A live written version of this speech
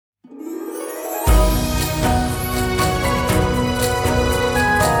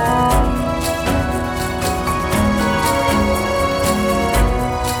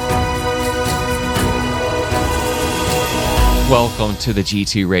Welcome to the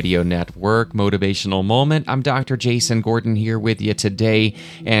G2 Radio Network Motivational Moment. I'm Dr. Jason Gordon here with you today,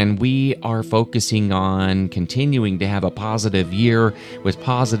 and we are focusing on continuing to have a positive year with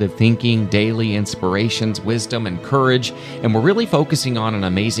positive thinking, daily inspirations, wisdom, and courage. And we're really focusing on an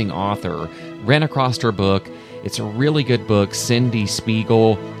amazing author. Ran across her book. It's a really good book, Cindy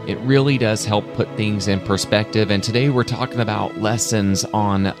Spiegel. It really does help put things in perspective. And today we're talking about lessons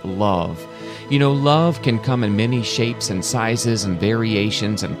on love. You know, love can come in many shapes and sizes and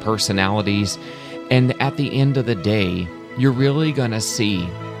variations and personalities. And at the end of the day, you're really going to see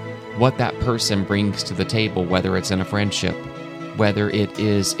what that person brings to the table, whether it's in a friendship, whether it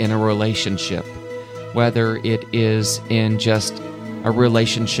is in a relationship, whether it is in just a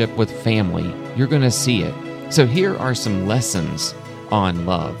relationship with family. You're going to see it. So here are some lessons on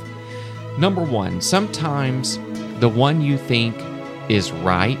love. Number one, sometimes the one you think is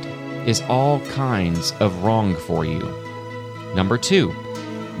right is all kinds of wrong for you. Number two,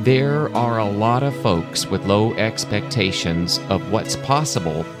 there are a lot of folks with low expectations of what's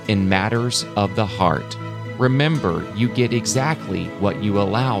possible in matters of the heart. Remember, you get exactly what you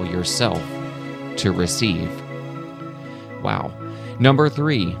allow yourself to receive. Wow. Number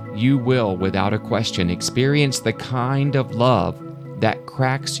three, you will, without a question, experience the kind of love that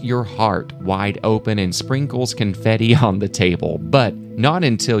cracks your heart wide open and sprinkles confetti on the table, but not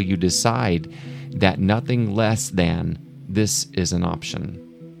until you decide that nothing less than this is an option.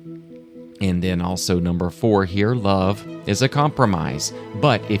 And then also number four here, love is a compromise.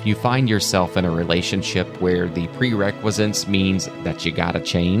 But if you find yourself in a relationship where the prerequisites means that you gotta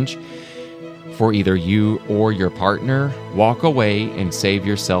change for either you or your partner, walk away and save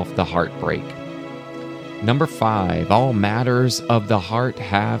yourself the heartbreak. Number five, all matters of the heart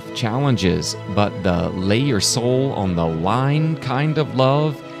have challenges, but the lay your soul on the line kind of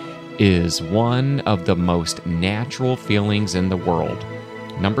love is one of the most natural feelings in the world.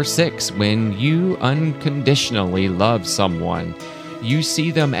 Number six, when you unconditionally love someone, you see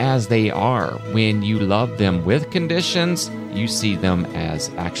them as they are. When you love them with conditions, you see them as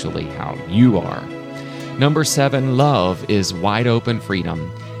actually how you are. Number seven, love is wide open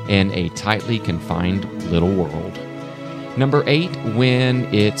freedom in a tightly confined little world. Number eight, when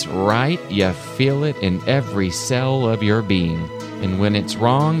it's right, you feel it in every cell of your being. And when it's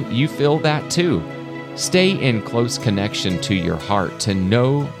wrong, you feel that too. Stay in close connection to your heart to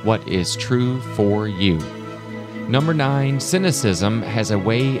know what is true for you. Number nine, cynicism has a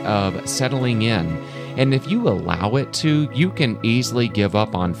way of settling in. And if you allow it to, you can easily give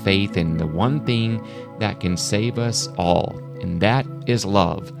up on faith in the one thing that can save us all, and that is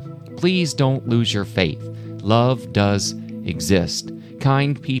love. Please don't lose your faith. Love does exist.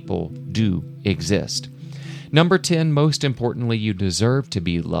 Kind people do exist. Number 10, most importantly, you deserve to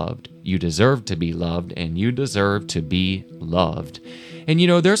be loved. You deserve to be loved, and you deserve to be loved. And you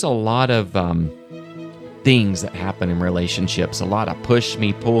know, there's a lot of things that happen in relationships, a lot of push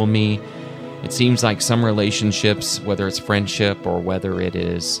me, pull me. It seems like some relationships, whether it's friendship or whether it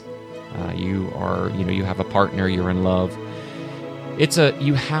is you have a partner, you're in love,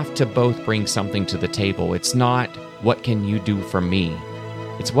 you have to both bring something to the table. It's not what can you do for me.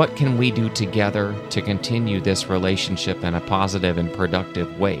 It's what can we do together to continue this relationship in a positive and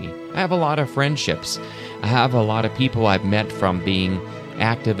productive way. I have a lot of friendships. I have a lot of people I've met from being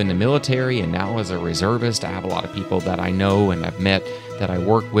active in the military and now as a reservist. I have a lot of people that I know and I've met that I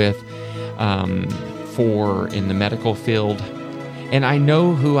work with in the medical field. And I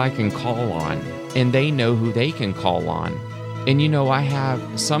know who I can call on, and they know who they can call on. And you know, I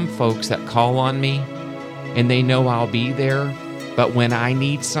have some folks that call on me, and they know I'll be there, but when I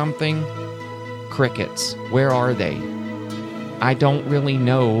need something, crickets. Where are they? I don't really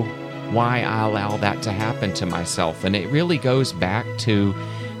know why I allow that to happen to myself. And it really goes back to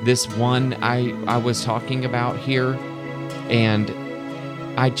this one I was talking about here, and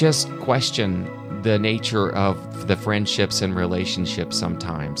I just question the nature of the friendships and relationships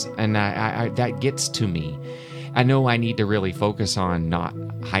sometimes, and I that gets to me. I know I need to really focus on not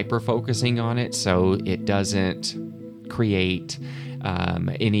hyper-focusing on it so it doesn't create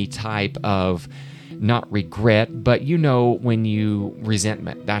any type of not regret, but you know, when you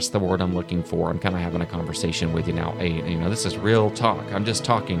resentment, that's the word I'm looking for. I'm kind of having a conversation with you now. Hey, you know, this is real talk. I'm just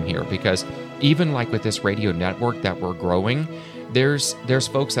talking here because even like with this radio network that we're growing, there's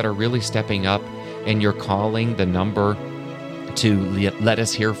folks that are really stepping up, and you're calling the number to let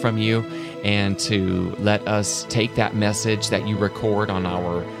us hear from you and to let us take that message that you record on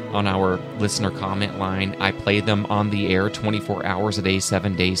our listener comment line. I play them on the air 24 hours a day,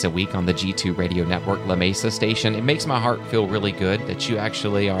 7 days a week on the G2 Radio Network La Mesa station. It makes my heart feel really good that you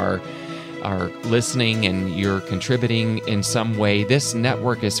actually are are listening and you're contributing in some way, this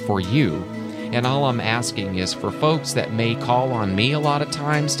network is for you. And all I'm asking is for folks that may call on me a lot of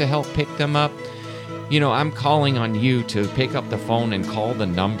times to help pick them up. I'm calling on you to pick up the phone and call the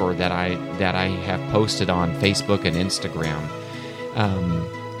number that I have posted on Facebook and Instagram,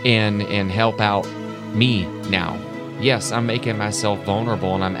 and help out me now. Yes, I'm making myself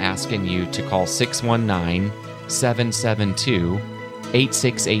vulnerable, and I'm asking you to call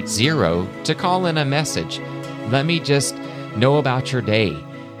 619-772-8680 to call in a message. Let me just know about your day.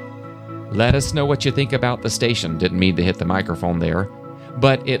 Let us know what you think about the station. Didn't mean to hit the microphone there.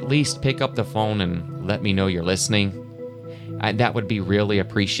 But at least pick up the phone and let me know you're listening. That would be really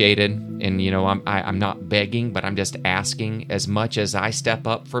appreciated. And, I'm not begging, but I'm just asking. As much as I step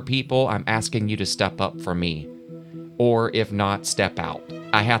up for people, I'm asking you to step up for me. Or if not, step out.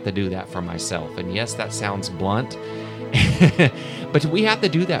 I have to do that for myself. And yes, that sounds blunt. But we have to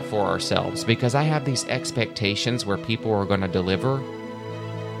do that for ourselves, because I have these expectations where people are going to deliver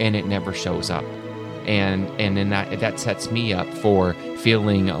and it never shows up. And then that sets me up for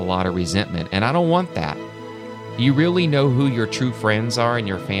feeling a lot of resentment. And I don't want that. You really know who your true friends are and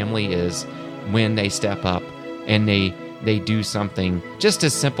your family is when they step up and they do something just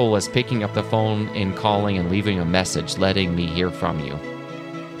as simple as picking up the phone and calling and leaving a message, letting me hear from you.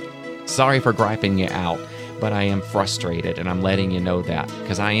 Sorry for griping you out, but I am frustrated, and I'm letting you know that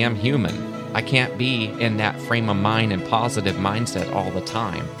because I am human. I can't be in that frame of mind and positive mindset all the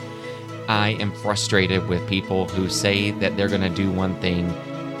time. I am frustrated with people who say that they're going to do one thing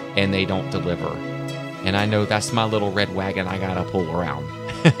and they don't deliver. And I know that's my little red wagon I got to pull around.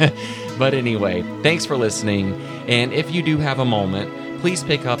 But anyway, thanks for listening. And if you do have a moment, please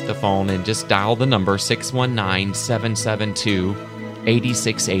pick up the phone and just dial the number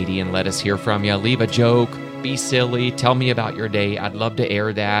 619-772-8680 and let us hear from you. Leave a joke. Be silly. Tell me about your day. I'd love to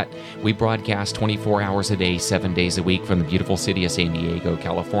air that. We broadcast 24 hours a day, 7 days a week from the beautiful city of San Diego,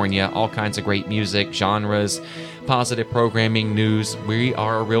 California. All kinds of great music, genres, positive programming, news. We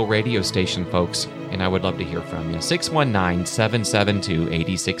are a real radio station, folks, and I would love to hear from you.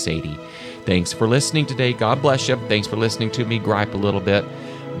 619-772-8680. Thanks for listening today. God bless you. Thanks for listening to me gripe a little bit.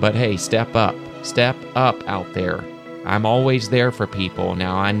 But hey, step up. Step up out there. I'm always there for people.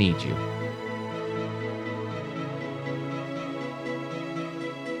 Now I need you.